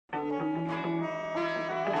Okay,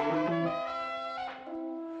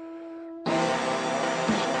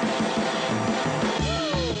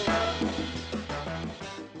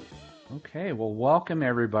 well, welcome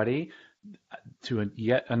everybody to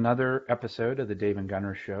yet another episode of the Dave and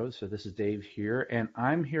Gunner Show. So this is Dave here, and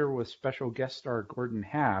I'm here with special guest star Gordon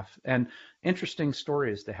Half. And interesting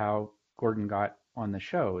story as to how Gordon got on the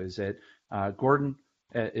show is that Gordon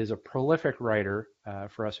is a prolific writer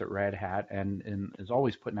for us at Red Hat, and is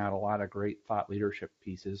always putting out a lot of great thought leadership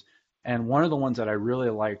pieces. And one of the ones that I really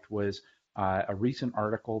liked was a recent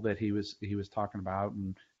article that he was talking about,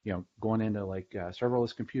 and going into like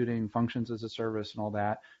serverless computing, functions as a service, and all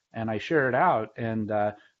that. And I shared it out, and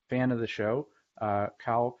fan of the show,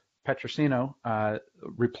 Cal Petrosino,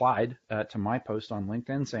 replied to my post on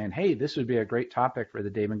LinkedIn saying, "Hey, this would be a great topic for the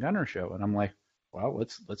Dave and Gunner Show." And I'm like, "Well,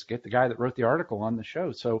 let's get the guy that wrote the article on the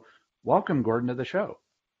show." So, welcome, Gordon, to the show.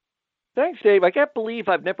 Thanks, Dave. I can't believe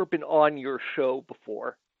I've never been on your show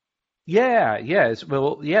before. It's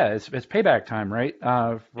payback time, right?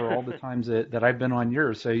 For all the times that I've been on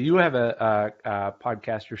yours. So you have a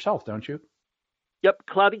podcast yourself, don't you? Yep,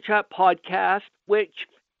 Cloudy Chat Podcast, which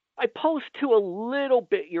I post to a little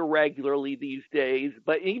bit irregularly these days,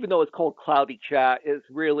 but even though it's called Cloudy Chat, it's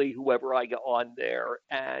really whoever I get on there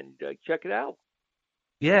and check it out.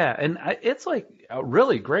 Yeah, and it's like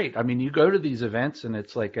really great. I mean, you go to these events and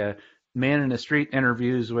it's like a man in the street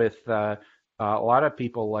interviews with a lot of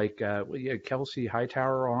people like Kelsey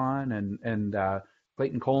Hightower on and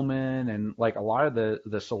Clayton Coleman and like a lot of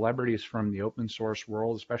the celebrities from the open source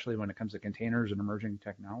world, especially when it comes to containers and emerging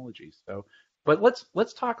technologies. So, but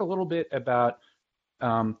let's talk a little bit about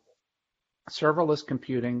um, serverless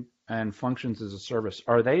computing and functions as a service.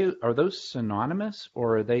 Are those synonymous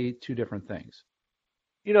or are they two different things?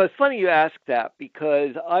 You know, it's funny you ask that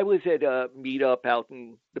because I was at a meetup out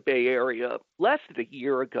in the Bay Area less than a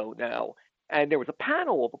year ago now, and there was a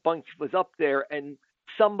panel of a bunch of us up there, and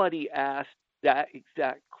somebody asked that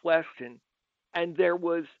exact question, and there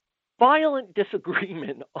was violent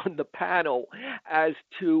disagreement on the panel as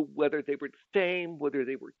to whether they were the same, whether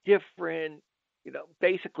they were different,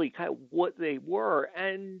 basically kind of what they were.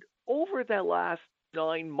 And over the last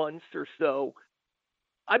 9 months or so,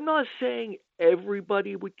 I'm not saying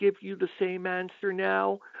everybody would give you the same answer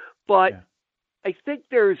now, but Yeah. I think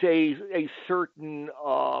there's a certain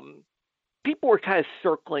people are kind of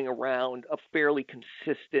circling around a fairly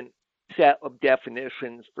consistent set of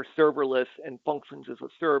definitions for serverless and functions as a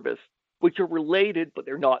service, which are related, but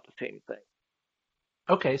they're not the same thing.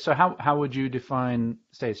 Okay, so how would you define,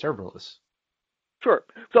 say, serverless? Sure.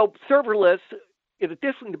 So serverless, in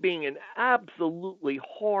addition to being an absolutely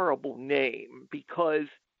horrible name, because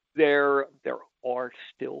there are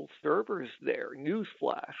still servers there.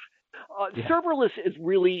 Newsflash. Yeah. Serverless is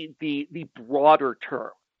really the broader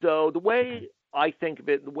term. So the Okay. way I think of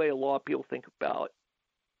it, the way a lot of people think about it,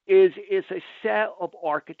 is it's a set of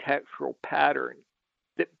architectural patterns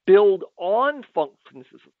that build on functions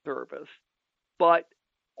as a service, but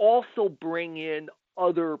also bring in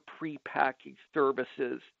other prepackaged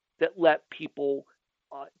services that let people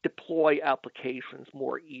deploy applications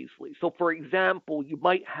more easily. So, for example, you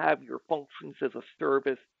might have your functions as a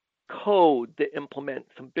service code that implements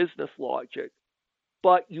some business logic,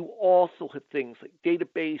 but you also have things like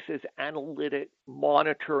databases, analytics,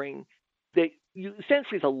 monitoring that you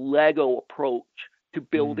essentially is a Lego approach to Mm.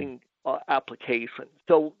 building applications.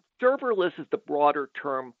 So serverless is the broader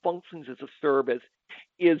term. Functions as a service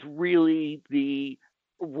is really the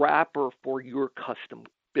wrapper for your custom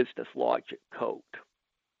business logic code.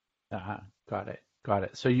 Uh-huh. Got it. Got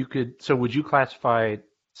it. So would you classify,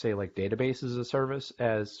 say, like database as a service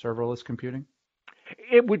as serverless computing?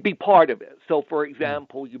 It would be part of it. So, for Mm.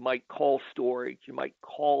 example, you might call storage, you might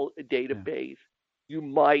call a Yeah. database, you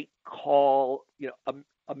might call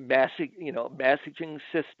a message, a messaging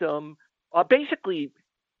system. Basically,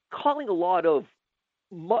 calling a lot of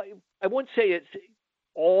I wouldn't say it's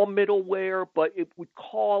all middleware, but it would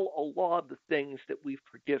call a lot of the things that we've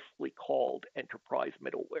traditionally called enterprise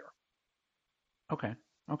middleware. Okay.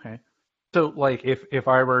 Okay. So like if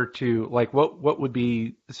I were to like what would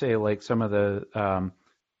be say like some of the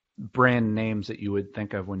brand names that you would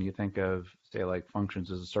think of when you think of say like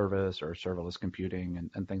functions as a service or serverless computing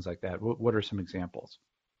and things like that? What are some examples?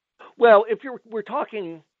 Well, if we're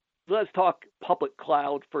talking, let's talk public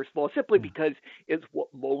cloud first of all, simply Yeah. because it's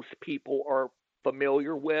what most people are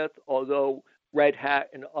familiar with. Although Red Hat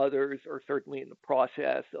and others are certainly in the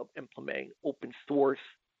process of implementing open source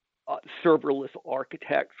serverless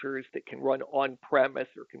architectures that can run on premise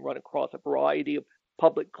or can run across a variety of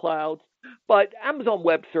public clouds. But Amazon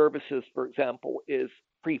Web Services, for example, is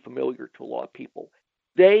pretty familiar to a lot of people.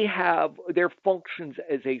 they have their functions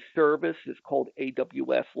as a service is called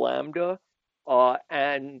AWS Lambda,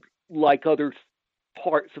 and like other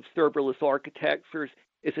parts of serverless architectures,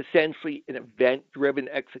 is essentially an event-driven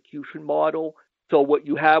execution model. So what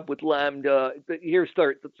you have with Lambda, here's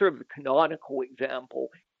the sort of the canonical example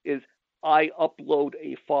is I upload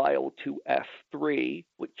a file to S3,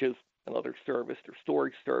 which is another service or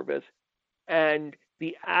storage service, and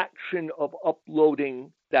the action of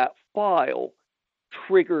uploading that file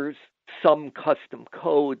triggers some custom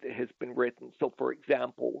code that has been written. So, for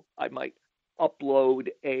example, I might upload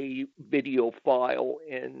a video file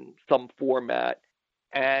in some format,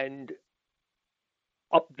 and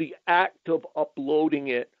the act of uploading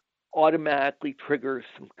it automatically triggers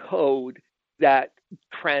some code that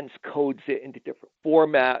transcodes it into different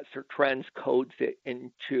formats or transcodes it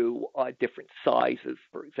into different sizes,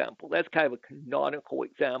 for example. That's kind of a canonical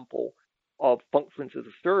example of functions as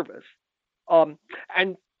a service.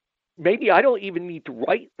 And maybe I don't even need to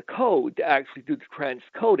write the code to actually do the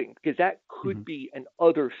transcoding because that could be an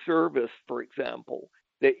other service, for example,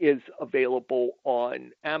 that is available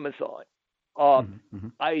on Amazon.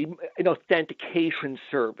 An authentication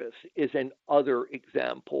service is an other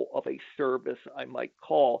example of a service I might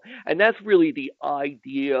call. And that's really the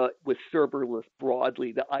idea with serverless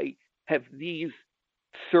broadly, that I have these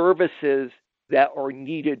services that are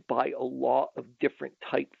needed by a lot of different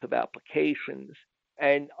types of applications.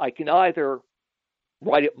 And I can either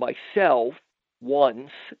write it myself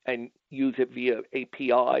once and use it via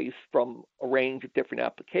APIs from a range of different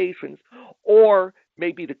applications, or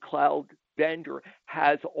maybe the cloud vendor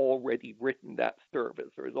has already written that service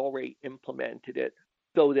or has already implemented it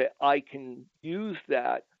so that I can use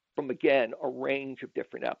that from, again, a range of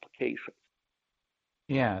different applications.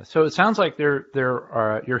 Yeah, so it sounds like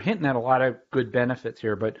you're hinting at a lot of good benefits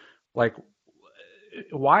here, but like,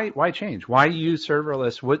 why change? Why use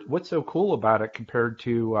serverless? What's so cool about it compared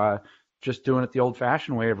to just doing it the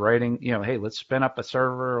old-fashioned way of writing? Hey, let's spin up a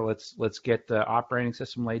server, let's get the operating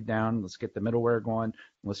system laid down, let's get the middleware going, and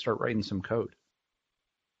let's start writing some code.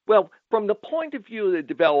 Well, from the point of view of the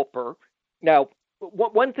developer, now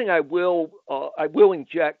one thing I will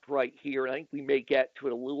inject right here, and I think we may get to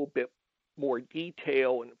it a little bit more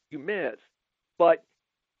detail in a few minutes, but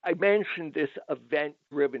I mentioned this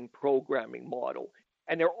event-driven programming model,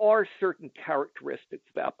 and there are certain characteristics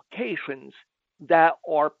of applications that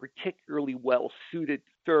are particularly well suited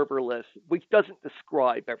to serverless, which doesn't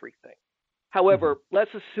describe everything. However, let's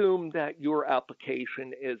assume that your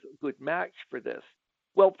application is a good match for this.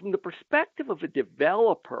 Well, from the perspective of a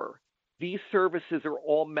developer, these services are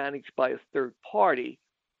all managed by a third party,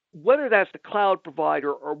 whether that's the cloud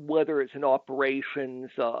provider or whether it's an operations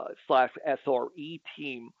slash SRE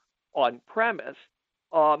team on premise.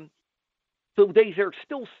 So these are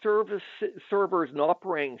still servers and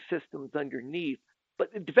operating systems underneath,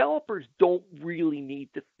 but the developers don't really need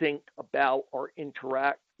to think about or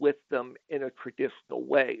interact with them in a traditional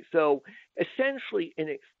way. So essentially, in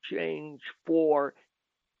exchange for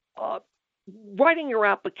writing your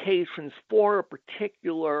applications for a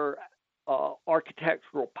particular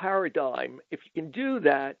architectural paradigm, if you can do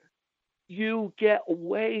that, you get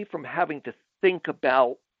away from having to think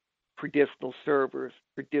about traditional servers,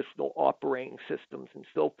 traditional operating systems, and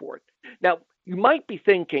so forth. Now, you might be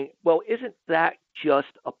thinking, well, isn't that just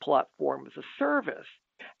a platform as a service?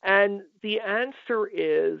 And the answer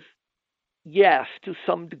is yes, to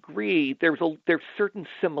some degree. There's certain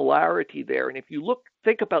similarity there. And if you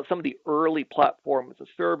think about some of the early platforms as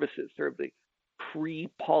services, sort of the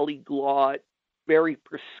pre-polyglot, very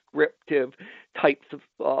prescriptive types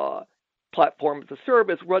of platform as a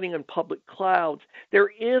service running on public clouds, there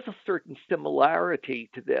is a certain similarity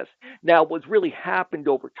to this. Now, what's really happened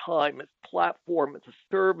over time is platform as a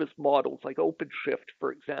service models like OpenShift,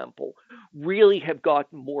 for example, really have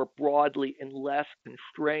gotten more broadly and less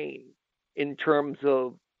constrained in terms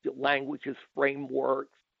of languages,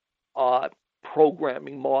 frameworks,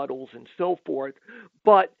 programming models, and so forth.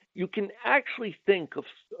 But you can actually think of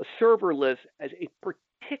serverless as a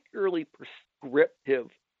particularly prescriptive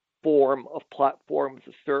form of platform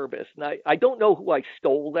as a service. And I don't know who I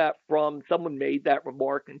stole that from. Someone made that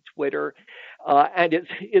remark on Twitter, and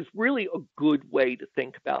it's really a good way to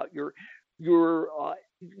think about it.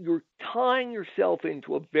 You're tying yourself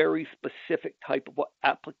into a very specific type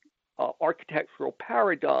of architectural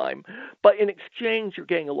paradigm, but in exchange, you're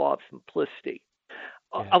getting a lot of simplicity.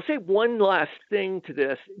 I'll say one last thing to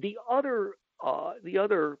this. The other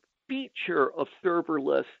feature of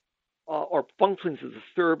serverless or functions as a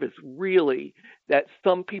service really that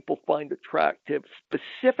some people find attractive,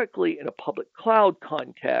 specifically in a public cloud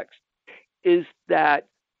context, is that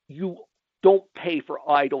you don't pay for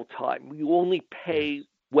idle time. You only pay Yes.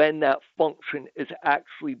 when that function is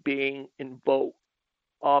actually being invoked,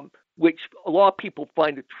 which a lot of people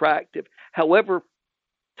find attractive. However,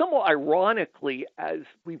 somewhat ironically, as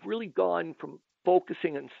we've really gone from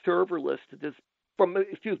focusing on serverless to this,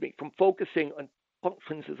 from focusing on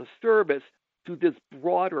functions as a service to this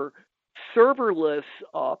broader serverless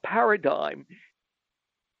paradigm,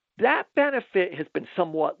 that benefit has been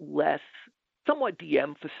somewhat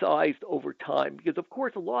de-emphasized over time because, of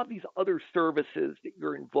course, a lot of these other services that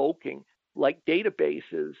you're invoking, like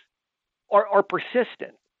databases, are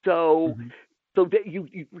persistent. So Hmm. so that you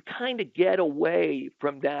kind of get away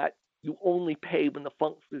from that. You only pay when the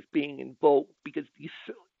function is being invoked because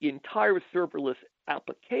the entire serverless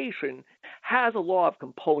application has a lot of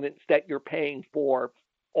components that you're paying for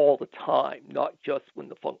all the time, not just when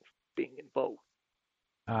the function is being invoked.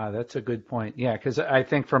 That's a good point. Yeah, because I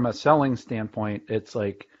think from a selling standpoint, it's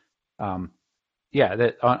like, um, yeah,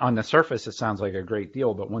 that on the surface it sounds like a great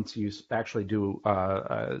deal, but once you actually do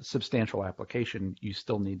a substantial application, you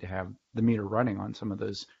still need to have the meter running on some of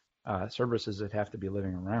those services that have to be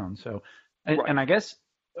living around. So, and Right. I guess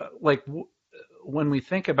like when we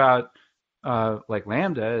think about like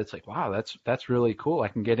Lambda, it's like, wow, that's really cool. I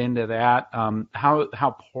can get into that.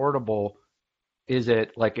 How portable is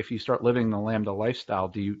it? Like if you start living the Lambda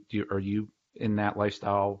lifestyle, are you in that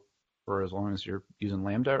lifestyle for as long as you're using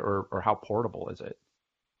Lambda, or how portable is it?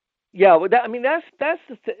 Yeah, well, that's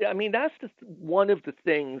just one of the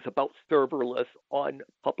things about serverless on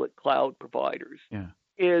public cloud providers Yeah.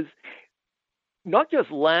 is not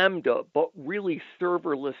just Lambda, but really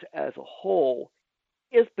serverless as a whole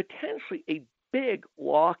is potentially a big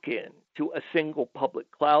lock-in to a single public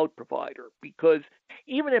cloud provider because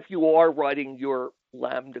even if you are writing your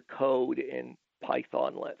Lambda code in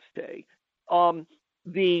Python, let's say,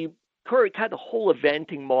 the current kind of whole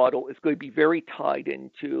eventing model is going to be very tied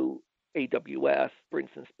into AWS, for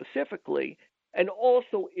instance, specifically. And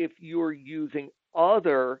also, if you're using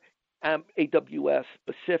other AWS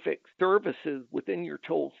specific services within your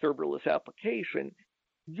total serverless application,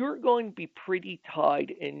 you're going to be pretty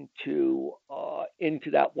tied into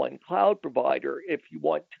that one cloud provider. If you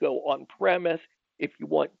want to go on premise, if you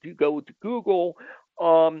want to go to Google,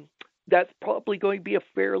 um, that's probably going to be a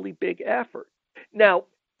fairly big effort. Now,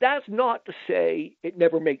 that's not to say it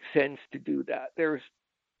never makes sense to do that.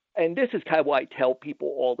 And this is kind of why I tell people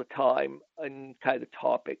all the time, and kind of the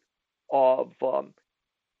topic of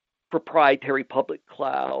proprietary public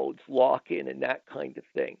clouds, lock in, and that kind of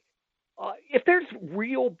thing. If there's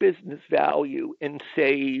real business value in,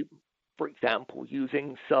 say, for example,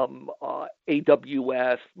 using some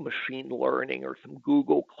AWS machine learning or some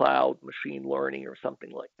Google Cloud machine learning or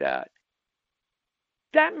something like that,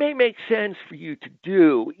 that may make sense for you to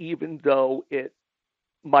do, even though it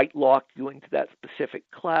might lock you into that specific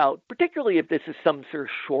cloud, particularly if this is some sort of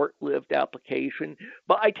short lived application.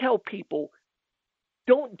 But I tell people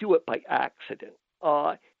don't do it by accident.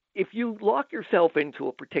 If you lock yourself into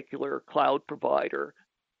a particular cloud provider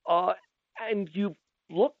uh, and you've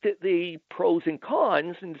looked at the pros and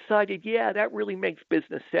cons and decided, yeah, that really makes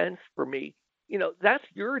business sense for me, that's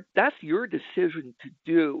your decision to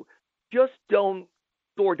do. Just don't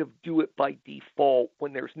sort of do it by default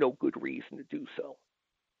when there's no good reason to do so.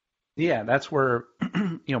 Yeah, that's where,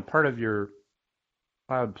 part of your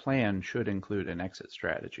cloud plan should include an exit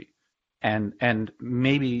strategy. And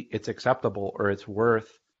maybe it's acceptable or it's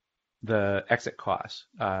worth the exit costs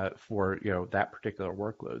for that particular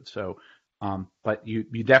workload. So, but you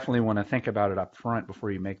definitely want to think about it up front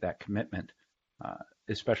before you make that commitment, uh,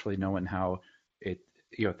 especially knowing how it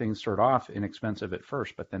things start off inexpensive at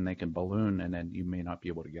first, but then they can balloon and then you may not be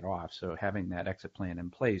able to get off. So having that exit plan in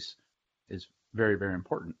place is very, very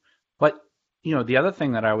important. But the other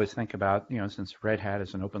thing that I always think about, since Red Hat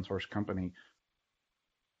is an open source company,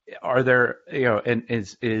 are there, and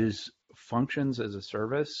is functions as a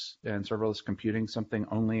service and serverless computing something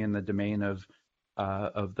only in the domain of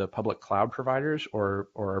the public cloud providers, or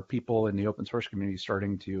are people in the open source community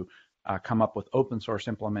starting to come up with open source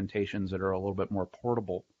implementations that are a little bit more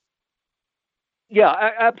portable? Yeah,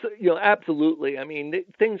 absolutely. I mean,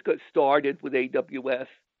 things got started with AWS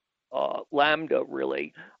Lambda,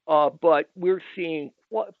 really, but we're seeing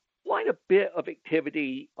quite a bit of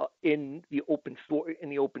activity in the open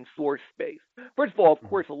source space. First of all, of Mhm.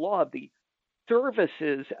 course, a lot of the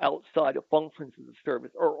services outside of functions as a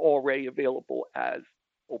service are already available as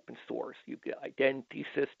open source. You've got identity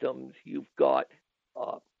systems, you've got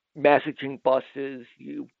uh, messaging buses,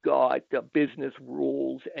 you've got business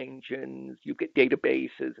rules engines, you've got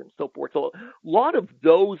databases and so forth. So a lot of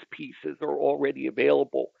those pieces are already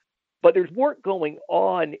available. But there's work going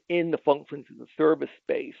on in the functions as a service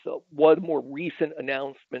space. One more recent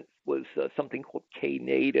announcement was something called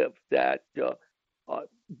Knative that uh,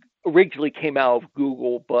 originally came out of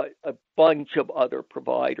Google, but a bunch of other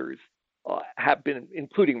providers have been,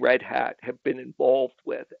 including Red Hat, have been involved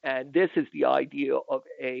with. And this is the idea of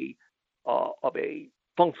a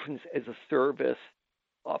functions as a service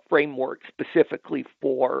framework specifically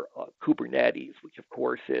for Kubernetes, which of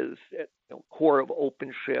course is at core of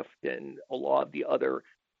OpenShift and a lot of the other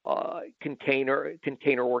container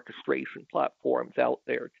orchestration platforms out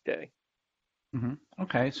there today.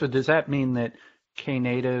 Okay, so does that mean that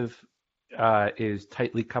Knative is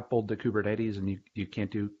tightly coupled to Kubernetes, and you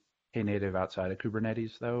can't do Knative outside of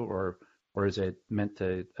Kubernetes, though, or is it meant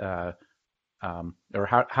to, or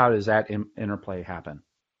how does that interplay happen?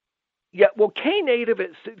 Yeah, well,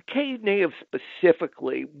 Knative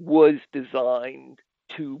specifically was designed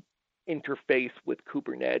to interface with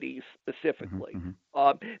Kubernetes specifically.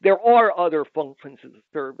 There are other functions as a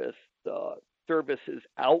service services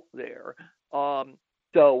out there,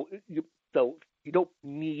 so you don't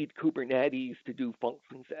need Kubernetes to do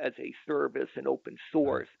functions as a service in open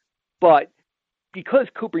source, but because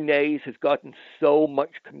Kubernetes has gotten so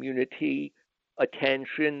much community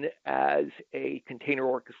attention as a container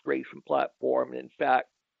orchestration platform. In fact,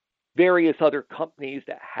 various other companies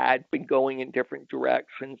that had been going in different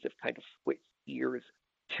directions have kind of switched gears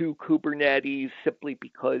to Kubernetes simply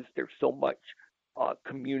because there's so much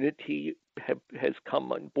community has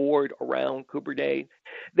come on board around Kubernetes.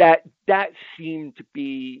 That seemed to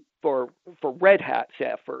be for Red Hat's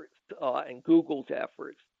efforts and Google's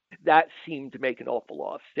efforts. That seemed to make an awful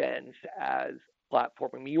lot of sense as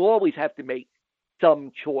platform. I mean, you always have to make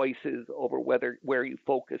some choices over where you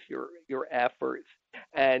focus your efforts,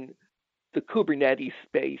 and the Kubernetes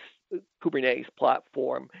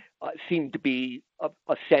platform seemed to be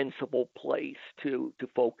a sensible place to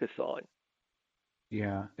focus on.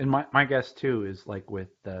 Yeah, and my guess too is like with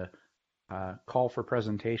the call for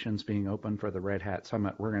presentations being open for the Red Hat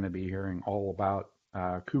Summit, we're going to be hearing all about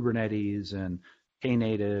Kubernetes and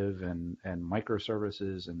Knative and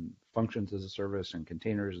microservices and functions as a service and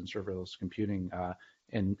containers and serverless computing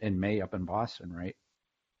in May up in Boston, right?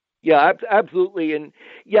 Yeah, absolutely. And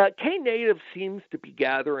yeah, Knative seems to be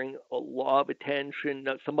gathering a lot of attention.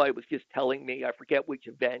 Somebody was just telling me, I forget which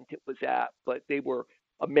event it was at, but they were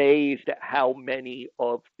amazed at how many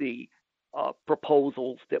of the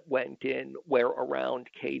proposals that went in were around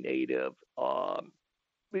Knative.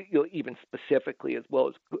 Even specifically as well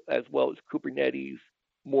as Kubernetes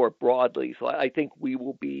more broadly. So I think we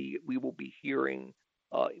will be hearing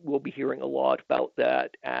a lot about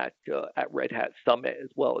that at Red Hat Summit as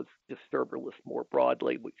well as just serverless more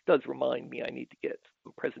broadly, which does remind me I need to get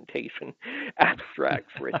some presentation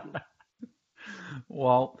abstracts written.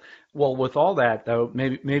 Well, with all that though,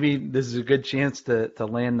 maybe this is a good chance to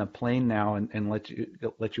land the plane now and let you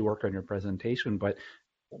work on your presentation. But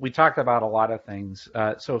we talked about a lot of things.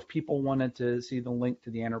 So if people wanted to see the link to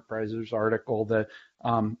the Enterprisers article,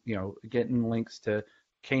 getting links to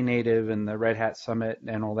Knative and the Red Hat Summit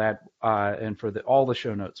and all that, and for all the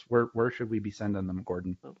show notes, where should we be sending them,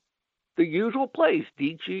 Gordon? The usual place,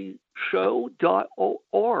 dgshow.org.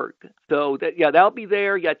 So that'll be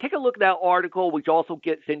there. Yeah, take a look at that article, which also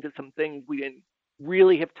gets into some things we didn't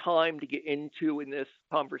really have time to get into in this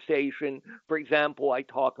conversation. For example, I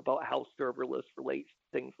talk about how serverless relates to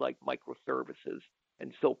things like microservices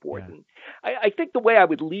and so forth. Yeah. And I think the way I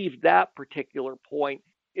would leave that particular point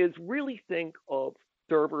is really think of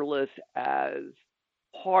serverless as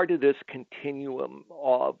part of this continuum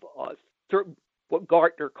of what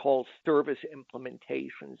Gartner calls service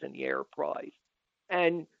implementations in the enterprise.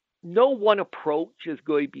 And no one approach is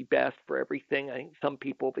going to be best for everything. I think some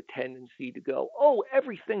people have a tendency to go, oh,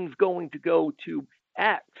 everything's going to go to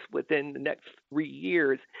X within the next 3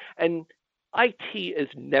 years. And IT is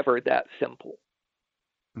never that simple.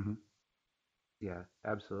 Mm-hmm. Yeah,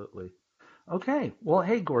 absolutely. Okay. Well,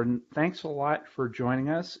 hey, Gordon, thanks a lot for joining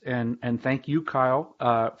us. And thank you, Kyle,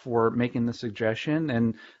 for making the suggestion,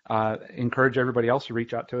 and encourage everybody else to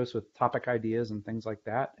reach out to us with topic ideas and things like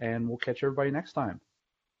that. And we'll catch everybody next time.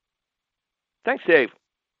 Thanks, Dave.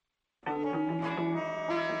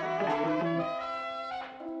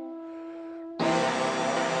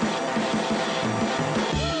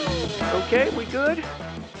 Okay, we good?